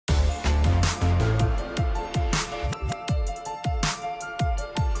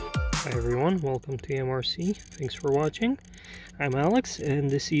everyone, welcome to MRC. Thanks for watching. I'm Alex, and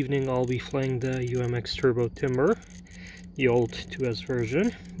this evening I'll be flying the UMX Turbo Timber, the old 2S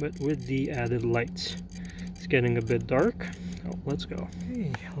version, but with the added lights. It's getting a bit dark. Oh, let's go.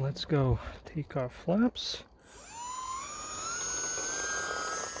 Okay, let's go. Take off flaps.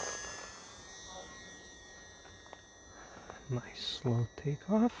 Nice slow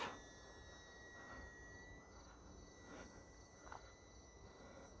takeoff.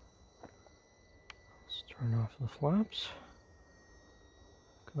 Turn off the flaps.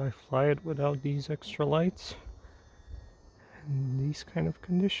 Could I fly it without these extra lights? In these kind of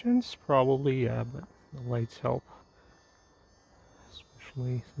conditions? Probably, yeah, but the lights help.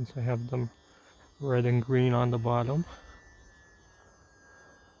 Especially since I have them red and green on the bottom.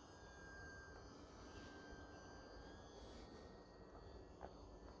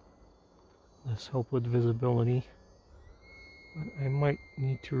 This help with visibility. But I might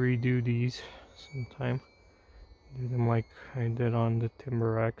need to redo these sometime. Do them like I did on the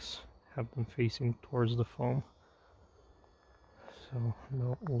Timber X, have them facing towards the foam, so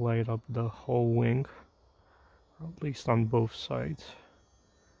they'll light up the whole wing, or at least on both sides.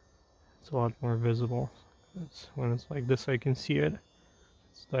 It's a lot more visible. When it's like this I can see it.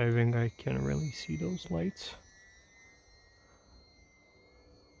 It's diving, I can't really see those lights.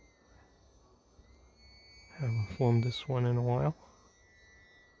 Haven't filmed this one in a while.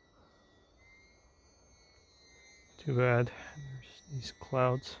 Too bad there's these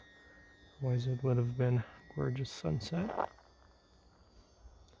clouds, otherwise it would have been a gorgeous sunset.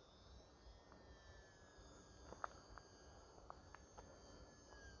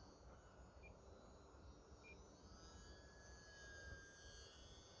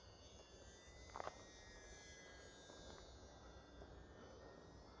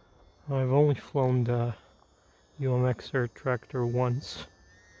 I've only flown the UMX Air Tractor once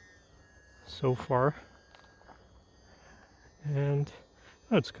so far, and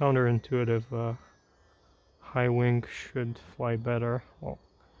it's counterintuitive. High wing should fly better. Well,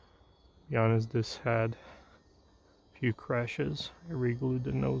 to be honest, this had a few crashes. I re-glued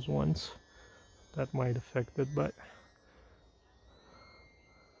the nose once. That might affect it, but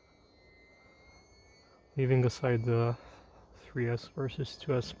leaving aside the 3S versus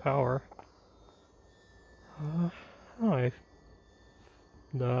 2S power,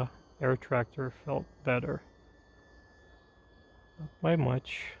 the Air Tractor felt better. Not by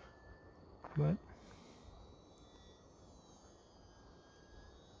much, but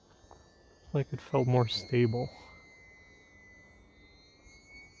like it felt more stable.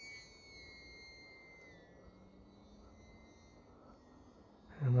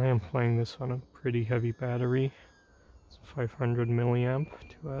 And I am playing this on a pretty heavy battery. It's a 500 milliamp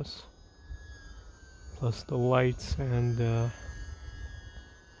 2S, plus the lights and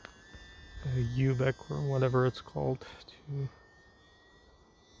UMX or whatever it's called to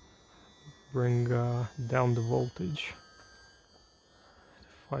bring down the voltage to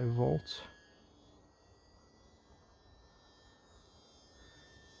 5 volts.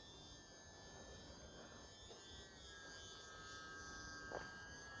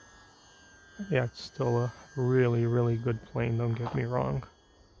 Yeah, it's still a really good plane, don't get me wrong.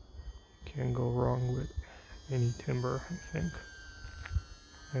 Can't go wrong with any timber, I think.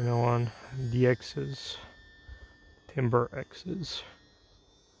 I know on the X's, Timber X's,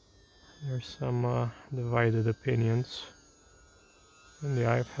 there's some divided opinions. And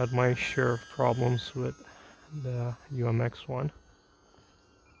yeah, I've had my share of problems with the UMX one.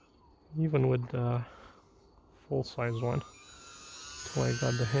 Even with the full-size one, until I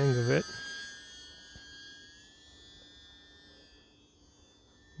got the hang of it.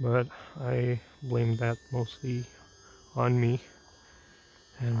 But I blame that mostly on me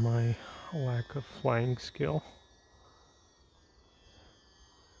and my lack of flying skill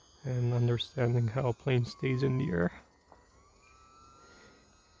and understanding how a plane stays in the air,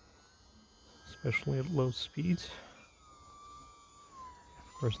 especially at low speeds.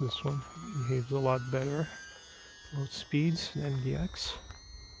 Of course, this one behaves a lot better at low speeds than the X.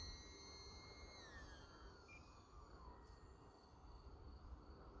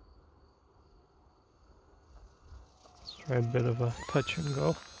 Try a bit of a touch and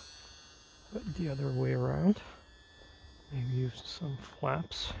go, but the other way around. Maybe use some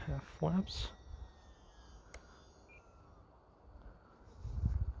flaps, half flaps.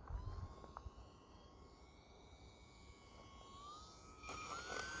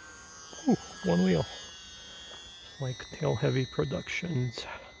 Ooh, one wheel. It's like Tail Heavy Productions.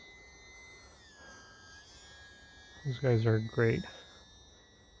 Those guys are great.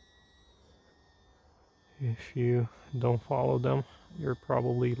 If you don't follow them, you're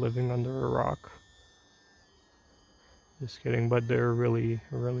probably living under a rock. Just kidding, but they're really,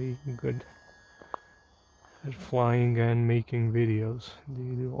 really good at flying and making videos.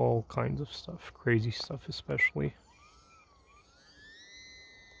 They do all kinds of stuff, crazy stuff especially.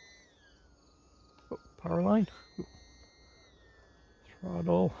 Oh, power line. Ooh.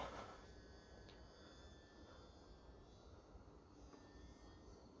 Throttle.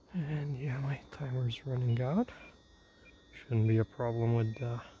 And yeah, my timer's running out. Shouldn't be a problem with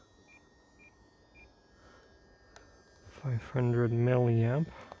the 500 milliamp.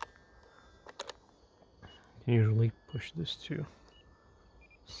 Can usually push this to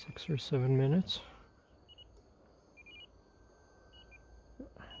 6 or 7 minutes.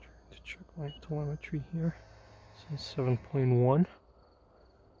 Trying to check my telemetry here. Says 7.1,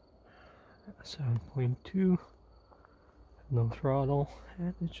 7.2. No throttle,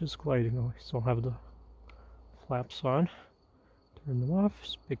 and it's just gliding away. Still have the flaps on. Turn them off.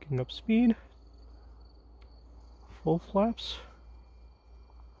 It's picking up speed. Full flaps.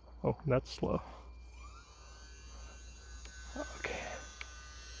 Oh, that's slow. Okay.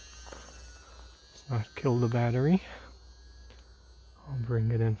 Let's not kill the battery. I'll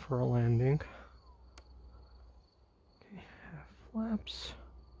bring it in for a landing. Okay, half flaps.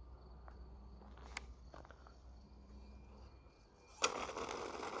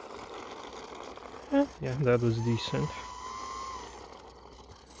 Yeah, that was decent.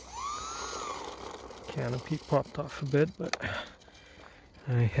 Canopy popped off a bit, but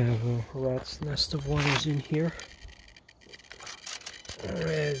I have a rat's nest of wires in here,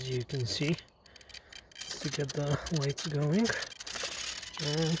 as you can see, to get the lights going.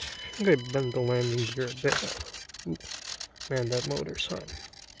 And I think I bent the landing gear a bit. Ooh, man, that motor's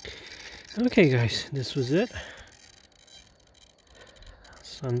on. Okay guys, this was it.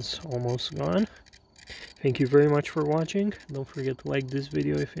 Sun's almost gone. Thank you very much for watching. Don't forget to like this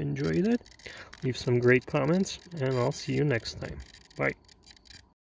video if you enjoyed it. Leave some great comments, and I'll see you next time. Bye.